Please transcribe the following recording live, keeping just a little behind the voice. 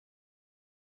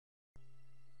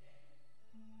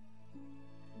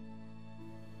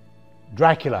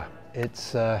Dracula, it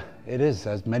is,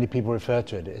 as many people refer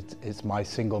to it, it's my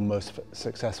single most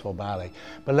successful ballet.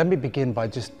 But let me begin by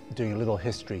just doing a little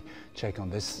history check on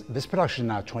this. This production is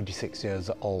now 26 years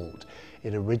old.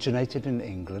 It originated in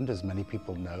England, as many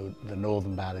people know, the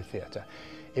Northern Ballet Theatre.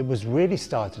 It was really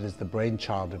started as the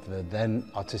brainchild of the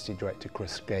then artistic director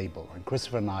Chris Gable. And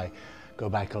Christopher and I go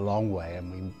back a long way,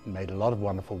 and we made a lot of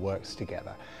wonderful works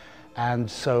together.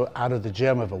 And so out of the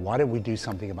germ of it, why don't we do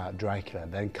something about Dracula?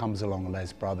 Then comes along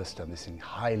Les Brotherston, this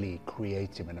highly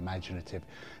creative and imaginative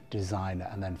designer,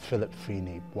 and then Philip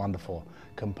Feeney, wonderful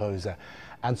composer.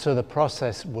 And so the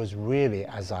process was really,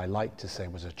 as I like to say,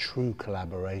 was a true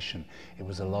collaboration. It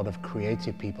was a lot of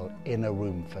creative people in a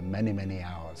room for many, many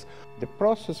hours. The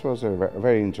process was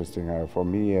very interesting for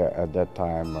me at that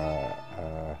time.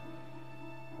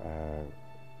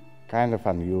 Kind of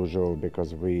unusual,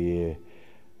 because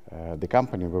the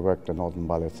company we worked at Northern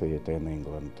Ballet Theatre in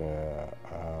England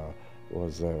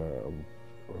was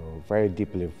very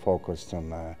deeply focused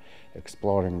on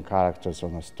exploring characters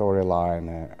on a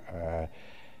storyline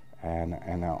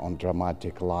and on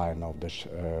dramatic line of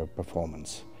the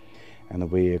performance. And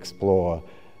we explore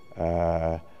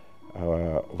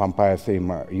vampire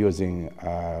theme using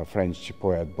French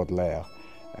poet Baudelaire,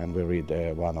 and we read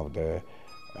one of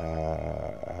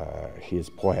his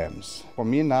poems. For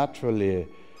me, naturally,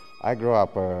 I grew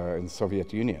up in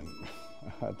Soviet Union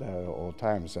at all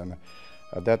times, and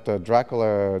that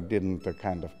Dracula didn't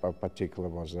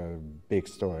particularly was a big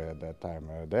story at that time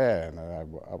there, and I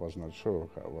was not sure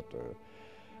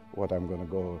what I'm going to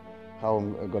go, how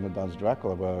I'm going to dance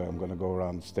Dracula. Well, I'm going to go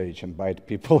around stage and bite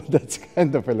people. That's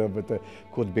kind of a little bit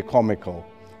could be comical,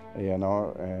 you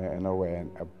know, in a way.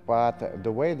 But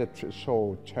the way that the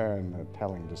show turned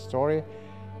telling the story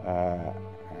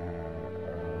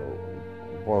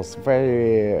was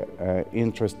very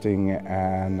interesting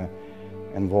and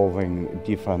involving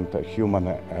different human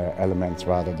elements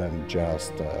rather than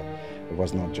just, it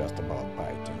was not just about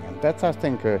fighting. And that's, I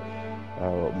think,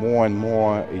 more and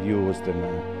more used in,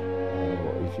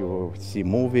 if you see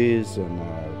movies and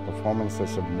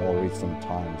performances of more recent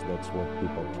times, that's what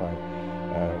people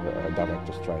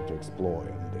directors try to explore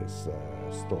in this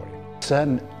story.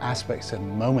 Certain aspects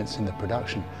and moments in the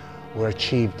production were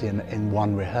achieved in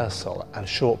one rehearsal, a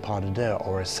short pas de deux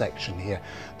or a section here.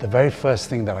 The very first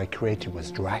thing that I created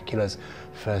was Dracula's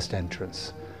first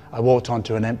entrance. I walked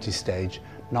onto an empty stage,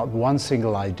 not one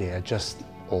single idea, just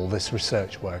all this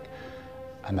research work,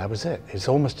 and that was it. It's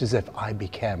almost as if I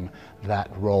became that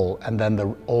role, and then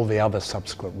all the other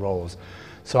subsequent roles.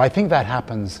 So I think that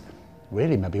happens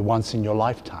really maybe once in your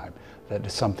lifetime,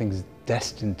 that something's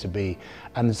destined to be,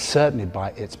 and certainly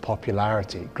by its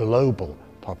popularity, global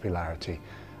popularity,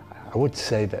 I would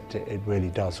say that it really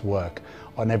does work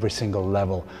on every single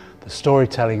level. The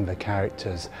storytelling, the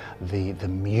characters, the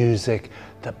music,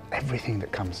 everything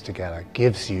that comes together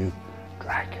gives you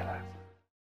Dracula.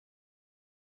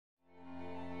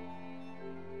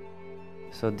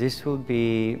 So this will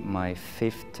be my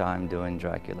 5th time doing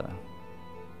Dracula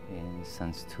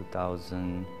since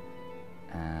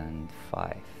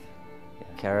 2005.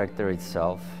 Character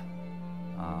itself,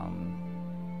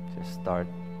 just start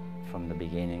from the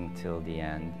beginning till the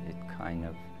end, it kind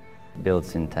of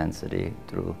builds intensity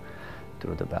through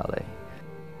the ballet.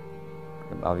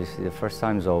 Obviously, the first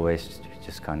time is always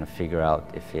just kind of figure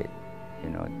out if it, you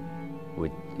know,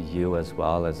 with you as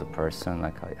well as a person,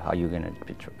 like how you're going to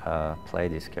play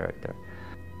this character.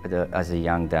 But as a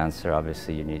young dancer,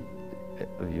 obviously you need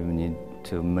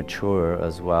to mature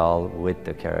as well with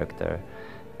the character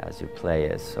as you play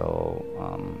it. So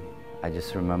I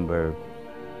just remember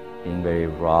being very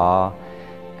raw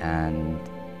and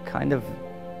kind of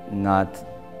not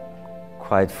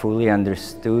quite fully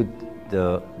understood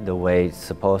the way it's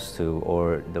supposed to,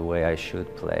 or the way I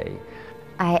should play.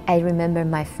 I remember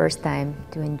my first time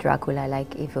doing Dracula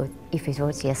like if it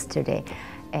was yesterday.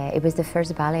 It was the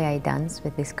first ballet I danced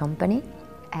with this company,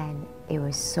 and it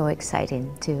was so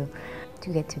exciting to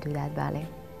get to do that ballet.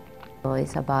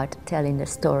 It's about telling the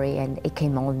story, and it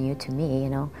came all new to me, you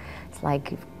know. It's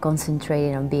like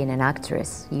concentrating on being an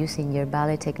actress, using your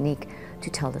ballet technique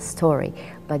to tell the story,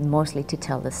 but mostly to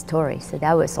tell the story. So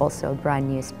that was also a brand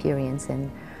new experience, and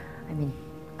I mean,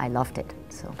 I loved it.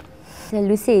 So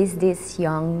Lucy is this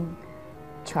young,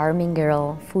 charming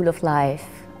girl, full of life,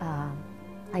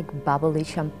 like bubbly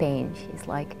champagne. She's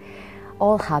like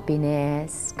all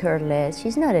happiness, careless.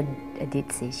 She's not a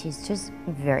ditzy. She's just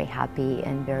very happy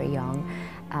and very young.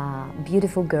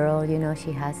 Beautiful girl, you know.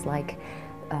 She has like,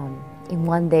 in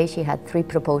one day she had 3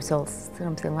 proposals,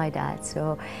 something like that.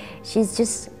 So she's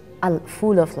just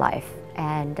full of life,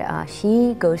 and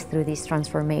she goes through this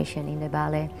transformation in the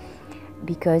ballet.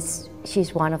 because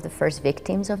she's one of the first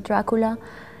victims of Dracula,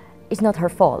 it's not her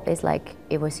fault. It's like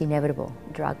it was inevitable.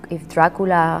 If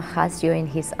Dracula has you in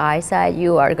his eyesight,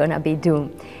 you are gonna be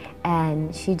doomed.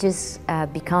 And she just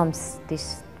becomes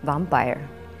this vampire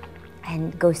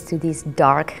and goes to this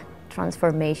dark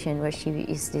transformation where she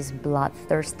is this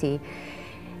bloodthirsty,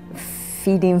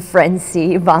 feeding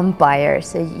frenzy vampire.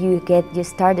 So you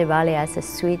start the ballet as a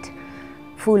sweet,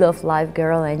 full of life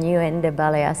girl, and you end the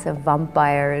ballet as a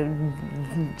vampire,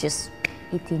 just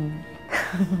eating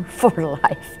for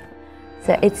life.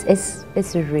 So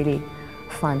it's a really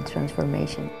fun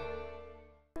transformation.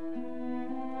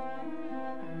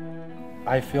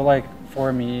 I feel like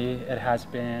for me it has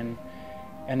been,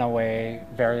 in a way,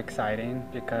 very exciting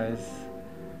because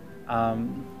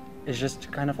it's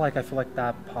just kind of like, I feel like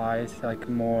that pie is like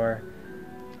more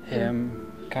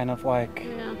him, kind of like...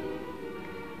 Yeah.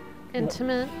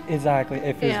 Intimate. Exactly.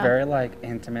 It feels very like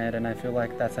intimate, and I feel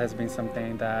like that has been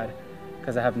something that,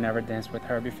 because I have never danced with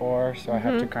her before, so I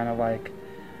have to kind of like...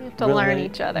 You have to learn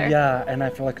each other. Yeah, and I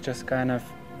feel like just kind of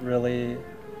really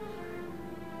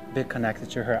be connected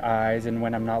to her eyes, and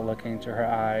when I'm not looking into her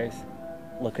eyes,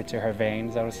 look into her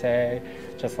veins, I would say,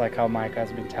 just like how Mike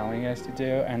has been telling us to do.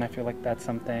 And I feel like that's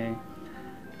something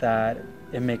that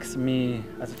it makes me,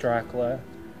 as Dracula,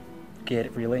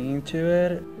 get really into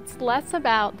it. It's less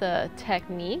about the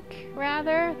technique,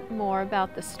 rather, more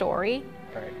about the story.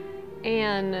 Right.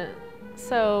 And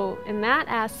so in that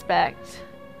aspect,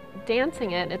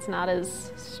 dancing it's not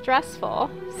as stressful,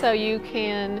 so you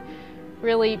can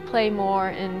really play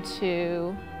more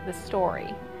into the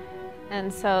story.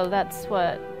 And so that's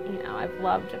what, you know, I've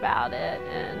loved about it.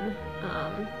 And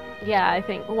yeah, I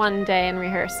think one day in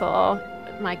rehearsal,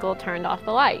 Michael turned off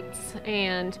the lights,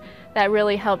 and that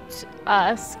really helped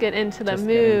us get into the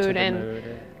mood and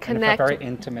connect. And it felt very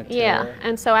intimate too. Yeah,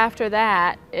 and so after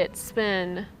that, it's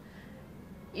been,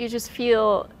 you just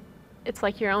feel it's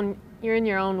like you're in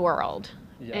your own world.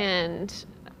 Yeah. And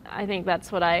I think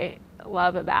that's what I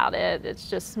love about it. It's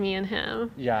just me and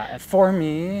him. Yeah, and for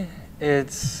me,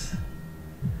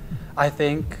 I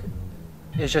think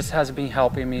it just has been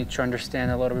helping me to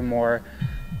understand a little bit more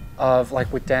of,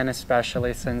 like with Dan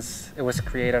especially, since it was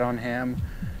created on him,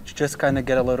 to just kind of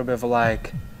get a little bit of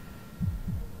like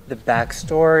the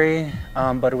backstory.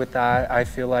 But with that, I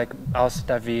feel like also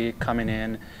David coming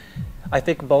in, I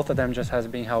think both of them just has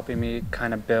been helping me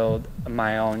kind of build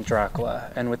my own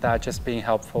Dracula. And with that, just being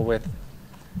helpful with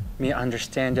me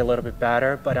understand a little bit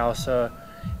better, but also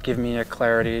give me a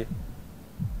clarity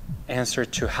answer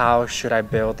to how should I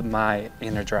build my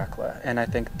inner Dracula. And I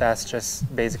think that's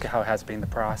just basically how it has been the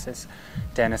process.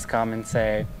 Dennis come and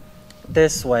say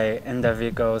this way, and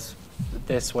David goes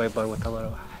this way, but with a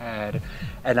little head.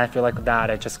 And I feel like that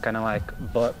I just kind of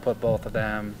like put both of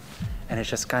them, and it's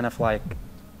just kind of like,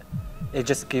 it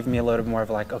just gives me a little more of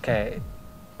like, okay,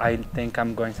 I think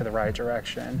I'm going to the right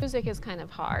direction. Music is kind of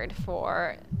hard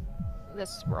for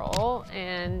this role,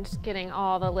 and getting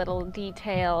all the little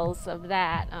details of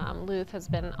that. Luth has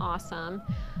been awesome.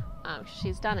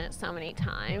 She's done it so many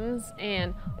times,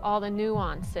 and all the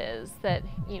nuances that,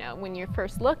 you know, when you're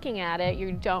first looking at it,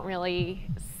 you don't really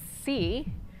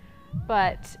see,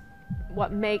 but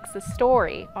what makes the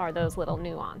story are those little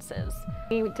nuances.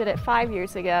 We did it 5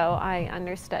 years ago. I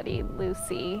understudied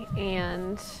Lucy,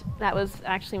 and that was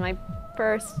actually my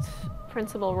first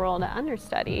principal role to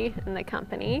understudy in the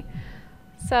company.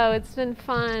 So it's been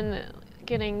fun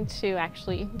getting to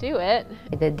actually do it.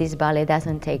 This ballet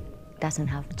doesn't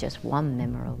have just one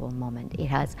memorable moment. It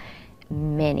has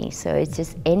many. So it's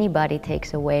just anybody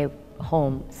takes away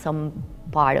home some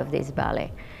part of this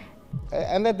ballet.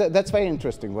 And that's very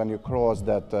interesting when you cross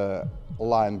that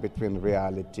line between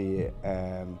reality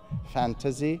and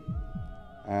fantasy.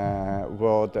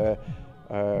 Very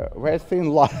thin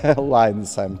line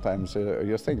sometimes,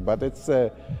 you think, but it's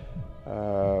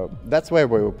that's where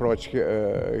we approach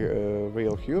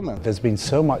real human. There's been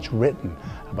so much written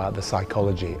about the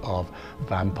psychology of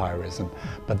vampirism,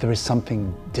 but there is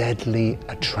something deadly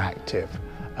attractive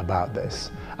about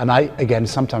this. And again,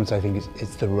 sometimes I think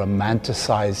it's the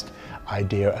romanticized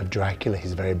idea of Dracula.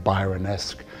 He's very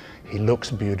Byron-esque. He looks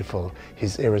beautiful.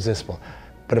 He's irresistible.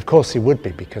 But of course he would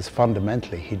be, because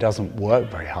fundamentally he doesn't work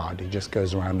very hard. He just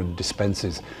goes around and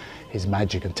dispenses his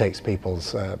magic and takes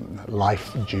people's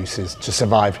life juices to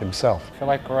survive himself. I feel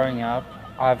like growing up,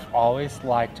 I've always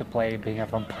liked to play being a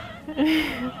vampire.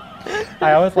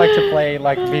 I always liked to play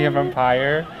like being a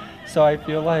vampire. So I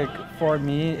feel like for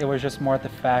me, it was just more the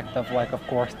fact of like, of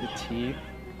course, the teeth,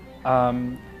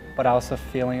 but also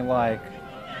feeling like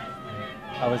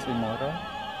I was immortal.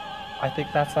 I think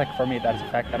that's like, for me, that's the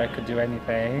fact that I could do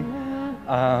anything.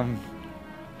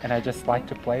 And I just like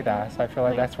to play that. So I feel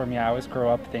like that's where I always grew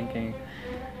up thinking.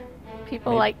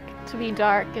 People like to be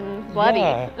dark and bloody.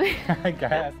 Yeah, I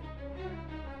guess.